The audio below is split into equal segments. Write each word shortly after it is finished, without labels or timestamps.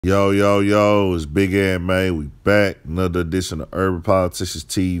Yo, yo, yo, it's Big and May. We back. Another edition of Urban Politicians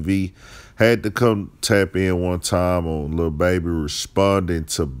TV. Had to come tap in one time on Lil Baby responding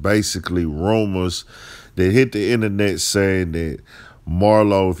to basically rumors that hit the internet saying that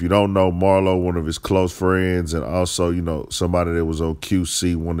Marlo, if you don't know Marlo, one of his close friends, and also, somebody that was on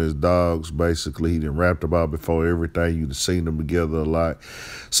QC, one of his dogs, basically, he done rapped about before everything. You'd have seen them together a lot.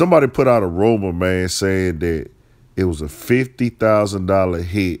 Somebody put out a rumor, man, saying that it was a $50,000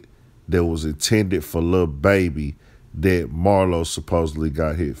 hit that was intended for Lil Baby that Marlo supposedly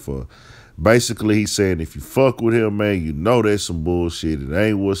got hit for. Basically, he's saying if you fuck with him, man, you know that's some bullshit. It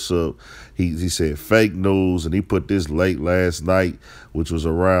ain't what's up. He said fake news, and he put this late last night, which was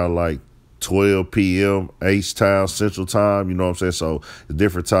around like 12 p.m. H-Town Central Time, you know what I'm saying? So a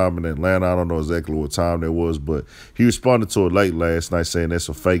different time in Atlanta. I don't know exactly what time that was, but he responded to it late last night saying that's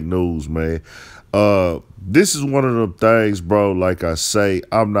some fake news, man. This is one of them things, bro, like I say,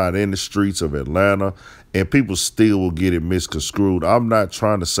 I'm not in the streets of Atlanta, and people still will get it misconstrued. I'm not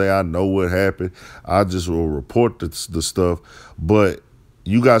trying to say I know what happened. I just will report the stuff, but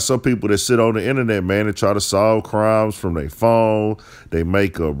you got some people that sit on the internet, man, and try to solve crimes from their phone. They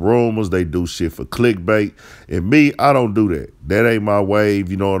make up rumors. They do shit for clickbait. And me, I don't do that. That ain't my wave,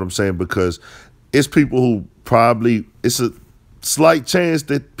 you know what I'm saying? Because it's people who probably, it's a slight chance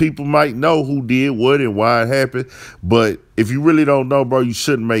that people might know who did what and why it happened. But if you really don't know, bro, you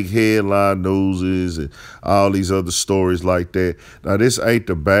shouldn't make headline newses and all these other stories like that. Now, this ain't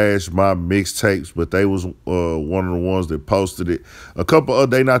to bash my mixtapes, but they was one of the ones that posted it. A couple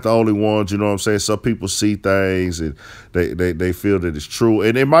of, they not the only ones, you know what I'm saying? Some people see things and they feel that it's true.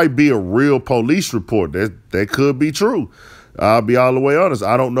 And it might be a real police report. That could be true. I'll be all the way honest.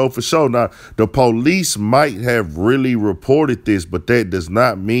 I don't know for sure. Now, the police might have really reported this, but that does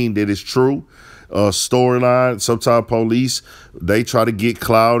not mean that it's true. Storyline, sometimes police, they try to get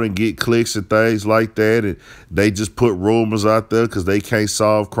clout and get clicks and things like that, and they just put rumors out there because they can't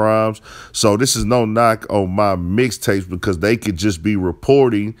solve crimes. So this is no knock on my mixtapes because they could just be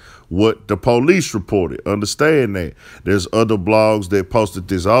reporting what the police reported. Understand that. There's other blogs that posted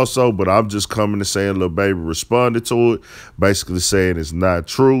this also, but I'm just coming and saying Lil Baby responded to it, basically saying it's not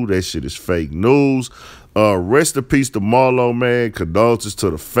true. That shit is fake news. Rest in peace to Marlo, man. Condolences to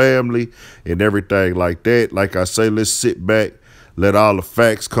the family and everything like that. Like I say, let's sit back, let all the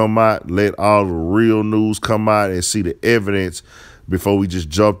facts come out, let all the real news come out and see the evidence before we just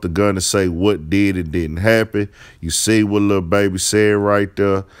jump the gun and say what did and didn't happen. You see what Lil Baby said right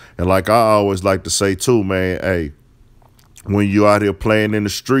there. And like I always like to say too, man, hey, when you out here playing in the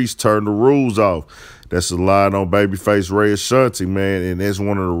streets, turn the rules off. That's a line on Babyface Ray Ashanti, man, and that's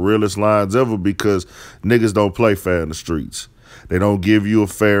one of the realest lines ever because niggas don't play fair in the streets. They don't give you a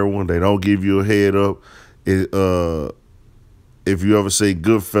fair one. They don't give you a head up. If you ever see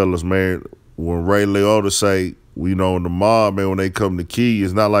Goodfellas, man, when Ray Liotta say, in the mob, man, when they come to kill you,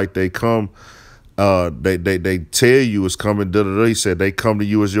 it's not like they come, they tell you it's coming, He said they come to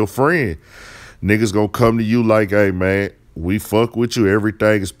you as your friend. Niggas gonna come to you like, hey, man, we fuck with you.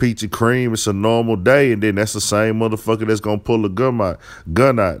 Everything is peachy cream. It's a normal day. And then that's the same motherfucker that's going to pull a gun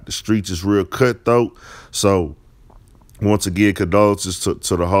out. The streets is real cutthroat. So, once again, condolences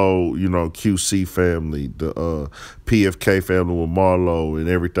to the whole, QC family, the PFK family with Marlo and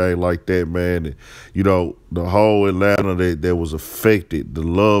everything like that, man. And, the whole Atlanta that was affected, the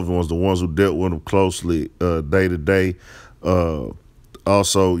loved ones, the ones who dealt with them closely day to day.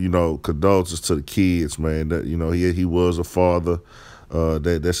 Also, condolences to the kids, man. That he was a father.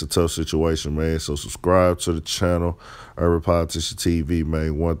 That's a tough situation, man. So subscribe to the channel, Urban Politician TV,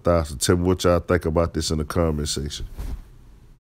 man. 1,000. Tell me what y'all think about this in the comment section.